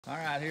All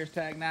right, here's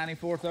tag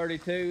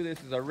 9432. This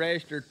is a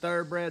registered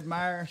thoroughbred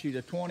mare. She's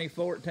a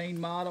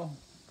 2014 model.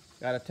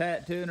 Got a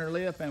tattoo in her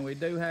lip, and we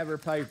do have her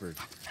papers.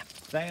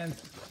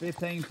 Stands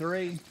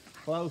 15.3,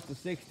 close to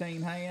 16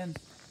 hands.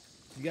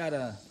 She got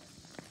a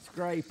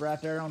scrape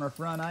right there on her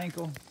front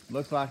ankle.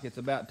 Looks like it's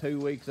about 2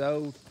 weeks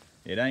old.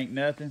 It ain't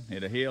nothing.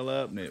 It'll heal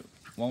up, and it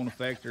won't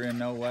affect her in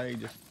no way.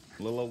 Just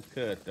a little old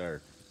cut there.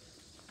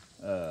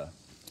 So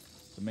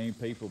many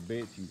people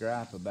bitch and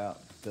gripe about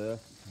stuff.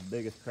 The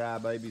biggest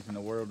crybabies in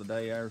the world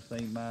today I ever seen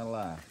in my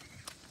life.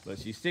 But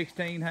she's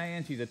 16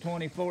 hands. She's a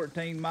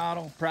 2014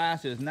 model.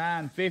 Price is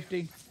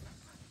 $950.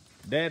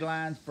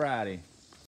 Deadline's Friday.